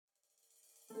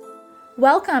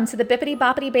Welcome to the Bippity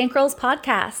Boppity Bankrolls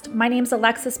podcast. My name is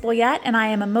Alexis Boyette, and I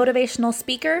am a motivational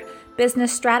speaker,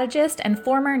 business strategist, and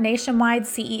former nationwide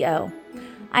CEO.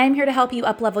 I am here to help you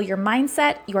uplevel your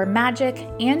mindset, your magic,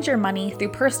 and your money through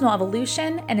personal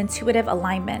evolution and intuitive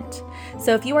alignment.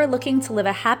 So if you are looking to live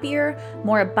a happier,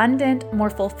 more abundant, more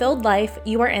fulfilled life,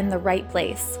 you are in the right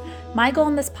place. My goal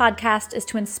in this podcast is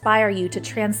to inspire you to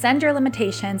transcend your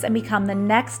limitations and become the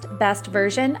next best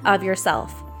version of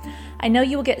yourself. I know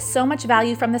you will get so much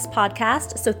value from this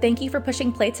podcast, so thank you for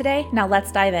pushing play today. Now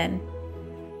let's dive in.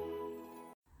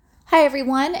 Hi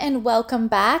everyone, and welcome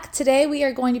back. Today we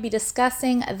are going to be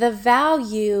discussing the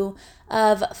value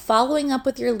of following up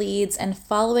with your leads and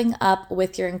following up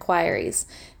with your inquiries.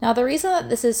 Now, the reason that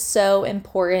this is so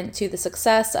important to the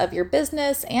success of your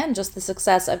business and just the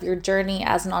success of your journey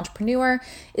as an entrepreneur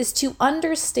is to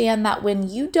understand that when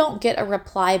you don't get a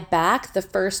reply back the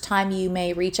first time you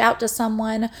may reach out to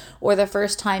someone or the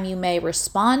first time you may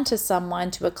respond to someone,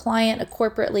 to a client, a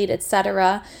corporate lead,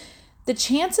 etc., the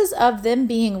chances of them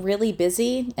being really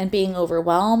busy and being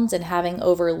overwhelmed and having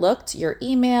overlooked your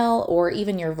email or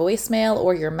even your voicemail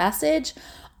or your message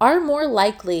are more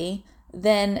likely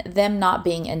than them not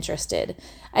being interested.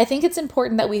 I think it's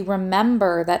important that we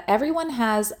remember that everyone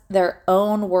has their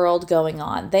own world going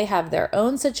on. They have their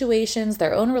own situations,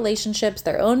 their own relationships,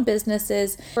 their own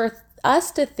businesses. For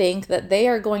us to think that they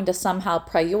are going to somehow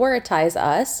prioritize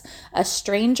us, a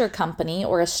stranger company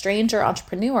or a stranger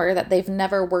entrepreneur that they've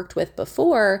never worked with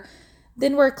before,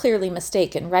 then we're clearly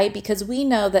mistaken, right? Because we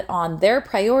know that on their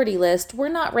priority list, we're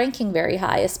not ranking very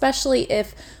high, especially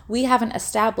if we haven't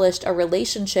established a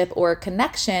relationship or a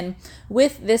connection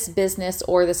with this business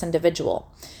or this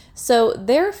individual. So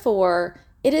therefore,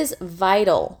 it is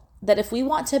vital that if we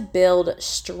want to build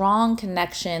strong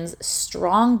connections,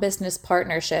 strong business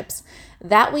partnerships,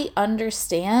 that we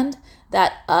understand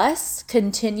that us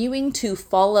continuing to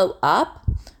follow up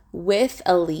with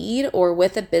a lead or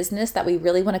with a business that we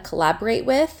really want to collaborate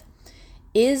with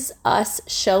is us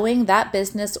showing that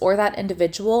business or that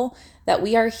individual that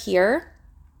we are here,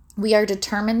 we are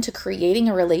determined to creating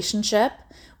a relationship,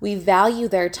 we value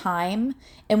their time,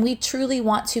 and we truly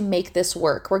want to make this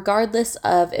work, regardless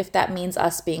of if that means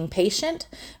us being patient,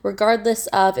 regardless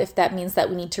of if that means that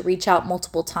we need to reach out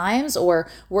multiple times or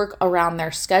work around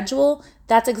their schedule.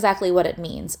 That's exactly what it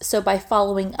means. So by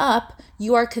following up,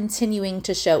 you are continuing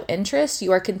to show interest.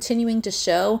 You are continuing to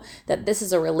show that this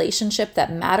is a relationship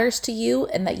that matters to you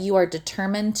and that you are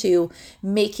determined to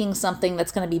making something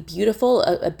that's going to be beautiful,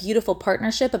 a beautiful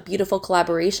partnership, a beautiful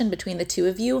collaboration between the two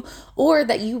of you, or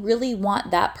that you really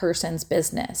want that person's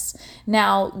business.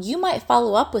 Now, you might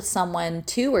follow up with someone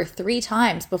 2 or 3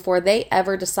 times before they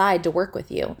ever decide to work with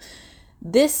you.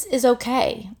 This is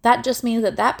okay. That just means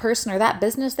that that person or that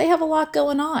business, they have a lot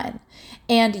going on.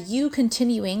 And you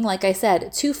continuing, like I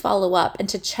said, to follow up and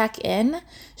to check in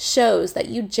shows that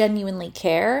you genuinely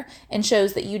care and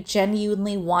shows that you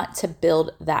genuinely want to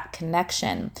build that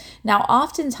connection. Now,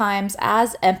 oftentimes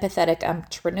as empathetic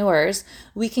entrepreneurs,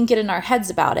 we can get in our heads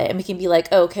about it and we can be like,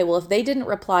 oh, okay, well, if they didn't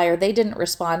reply or they didn't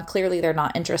respond, clearly they're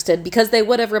not interested because they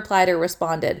would have replied or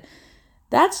responded.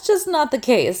 That's just not the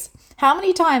case. How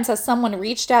many times has someone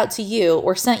reached out to you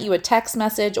or sent you a text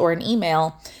message or an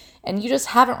email and you just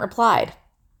haven't replied?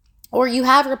 Or you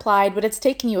have replied, but it's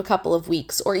taken you a couple of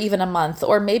weeks or even a month,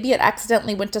 or maybe it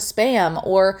accidentally went to spam,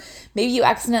 or maybe you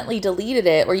accidentally deleted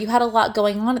it, or you had a lot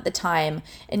going on at the time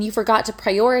and you forgot to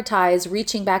prioritize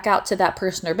reaching back out to that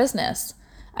person or business.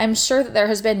 I'm sure that there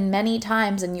has been many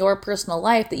times in your personal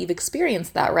life that you've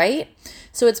experienced that, right?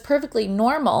 So it's perfectly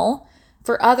normal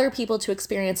for other people to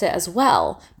experience it as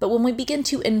well. But when we begin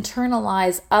to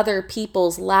internalize other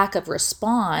people's lack of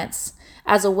response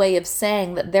as a way of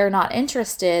saying that they're not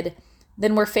interested,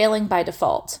 then we're failing by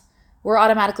default. We're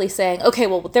automatically saying, okay,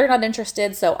 well, they're not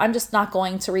interested, so I'm just not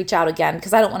going to reach out again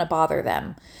because I don't want to bother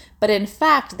them. But in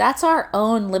fact, that's our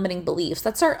own limiting beliefs.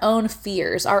 That's our own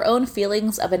fears, our own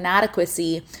feelings of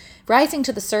inadequacy rising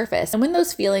to the surface. And when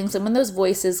those feelings and when those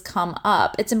voices come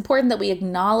up, it's important that we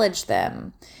acknowledge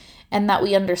them and that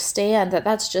we understand that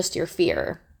that's just your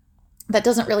fear. That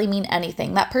doesn't really mean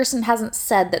anything. That person hasn't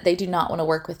said that they do not want to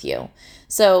work with you.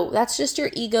 So that's just your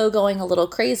ego going a little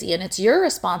crazy. And it's your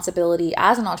responsibility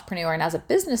as an entrepreneur and as a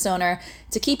business owner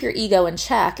to keep your ego in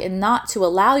check and not to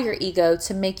allow your ego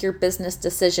to make your business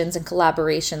decisions and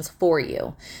collaborations for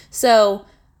you. So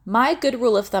my good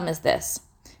rule of thumb is this.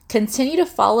 Continue to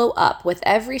follow up with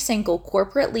every single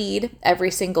corporate lead,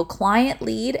 every single client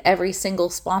lead, every single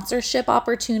sponsorship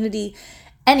opportunity,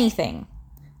 anything,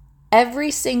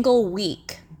 every single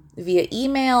week via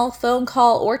email, phone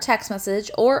call, or text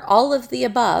message, or all of the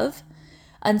above,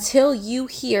 until you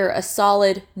hear a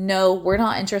solid, no, we're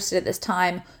not interested at this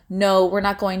time. No, we're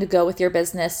not going to go with your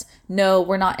business. No,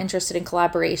 we're not interested in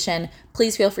collaboration.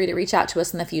 Please feel free to reach out to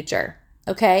us in the future.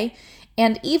 Okay?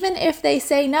 And even if they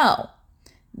say no,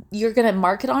 you're going to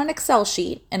mark it on an Excel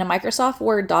sheet in a Microsoft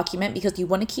Word document because you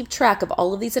want to keep track of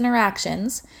all of these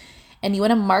interactions, and you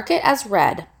want to mark it as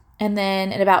read. And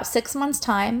then in about 6 months'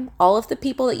 time, all of the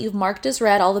people that you've marked as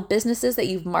read, all the businesses that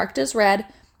you've marked as read,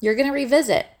 you're going to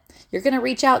revisit. You're going to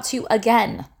reach out to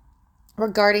again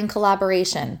regarding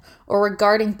collaboration or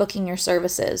regarding booking your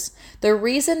services. The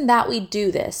reason that we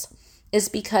do this is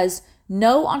because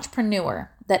no entrepreneur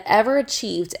that ever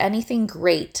achieved anything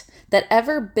great, that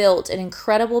ever built an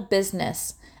incredible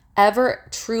business, ever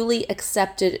truly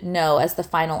accepted no as the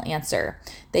final answer.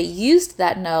 They used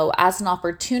that no as an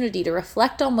opportunity to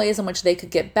reflect on ways in which they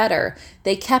could get better.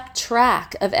 They kept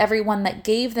track of everyone that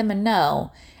gave them a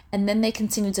no, and then they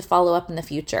continued to follow up in the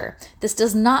future. This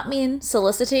does not mean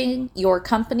soliciting your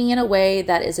company in a way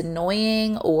that is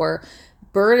annoying or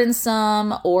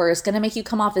burdensome or is going to make you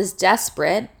come off as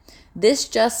desperate. This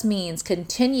just means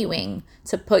continuing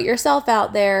to put yourself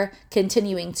out there,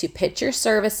 continuing to pitch your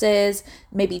services,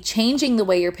 maybe changing the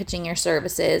way you're pitching your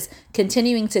services,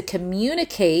 continuing to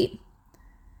communicate,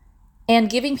 and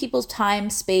giving people time,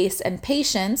 space, and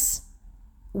patience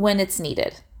when it's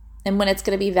needed and when it's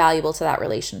going to be valuable to that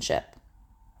relationship.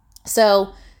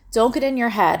 So don't get in your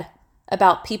head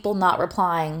about people not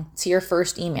replying to your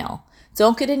first email.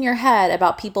 Don't get in your head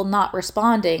about people not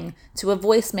responding to a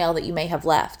voicemail that you may have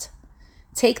left.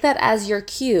 Take that as your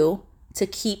cue to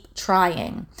keep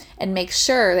trying and make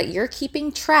sure that you're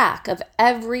keeping track of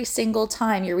every single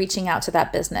time you're reaching out to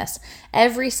that business,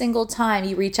 every single time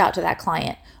you reach out to that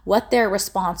client, what their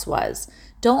response was.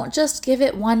 Don't just give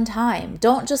it one time.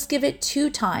 Don't just give it 2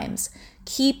 times.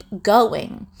 Keep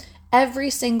going. Every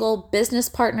single business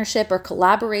partnership or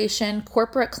collaboration,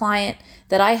 corporate client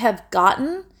that I have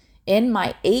gotten in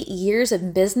my 8 years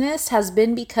in business has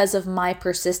been because of my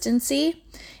persistency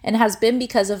and has been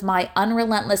because of my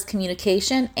unrelentless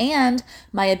communication and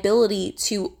my ability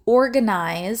to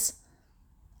organize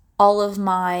all of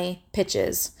my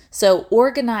pitches. So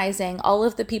organizing all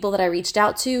of the people that I reached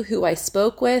out to, who I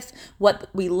spoke with, what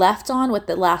we left on, what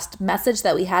the last message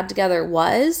that we had together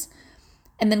was,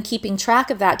 and then keeping track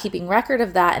of that, keeping record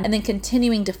of that, and then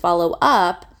continuing to follow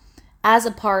up as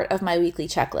a part of my weekly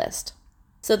checklist.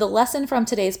 So the lesson from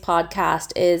today's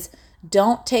podcast is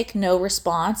don't take no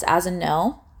response as a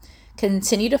no.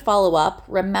 Continue to follow up.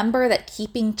 Remember that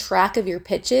keeping track of your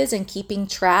pitches and keeping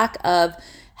track of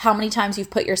how many times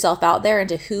you've put yourself out there and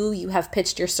to who you have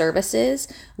pitched your services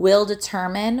will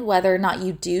determine whether or not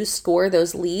you do score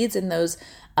those leads and those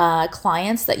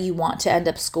clients that you want to end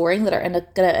up scoring that are going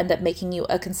to end up making you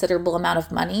a considerable amount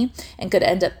of money and could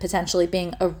end up potentially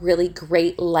being a really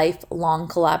great lifelong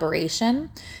collaboration.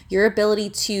 Your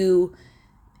ability to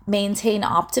maintain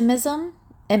optimism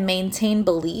and maintain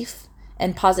belief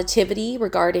and positivity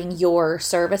regarding your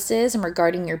services and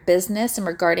regarding your business and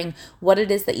regarding what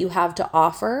it is that you have to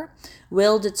offer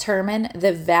will determine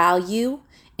the value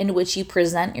in which you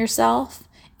present yourself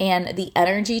and the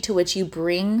energy to which you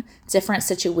bring different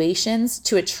situations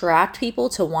to attract people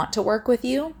to want to work with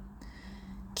you.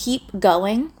 Keep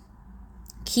going.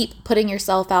 Keep putting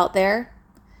yourself out there.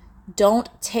 Don't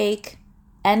take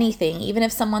anything, even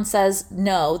if someone says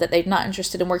no, that they're not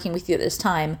interested in working with you at this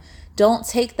time. Don't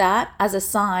take that as a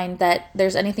sign that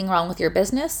there's anything wrong with your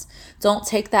business. Don't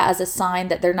take that as a sign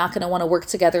that they're not going to want to work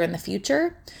together in the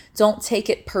future. Don't take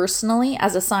it personally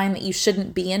as a sign that you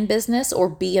shouldn't be in business or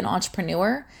be an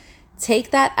entrepreneur.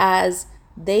 Take that as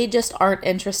they just aren't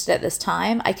interested at this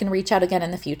time. I can reach out again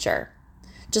in the future.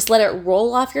 Just let it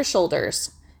roll off your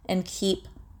shoulders and keep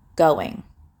going.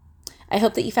 I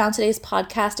hope that you found today's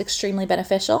podcast extremely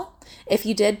beneficial. If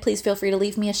you did, please feel free to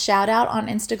leave me a shout out on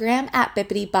Instagram at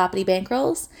Bippity Boppity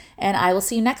Bankrolls, and I will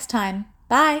see you next time.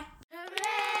 Bye.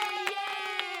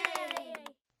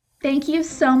 Thank you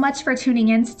so much for tuning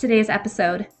in to today's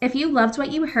episode. If you loved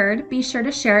what you heard, be sure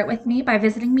to share it with me by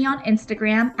visiting me on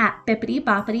Instagram at Bippity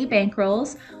Boppity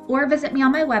Bankrolls or visit me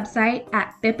on my website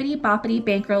at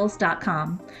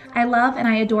bippityboppitybankrolls.com. I love and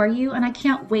I adore you, and I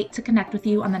can't wait to connect with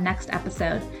you on the next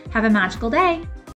episode. Have a magical day.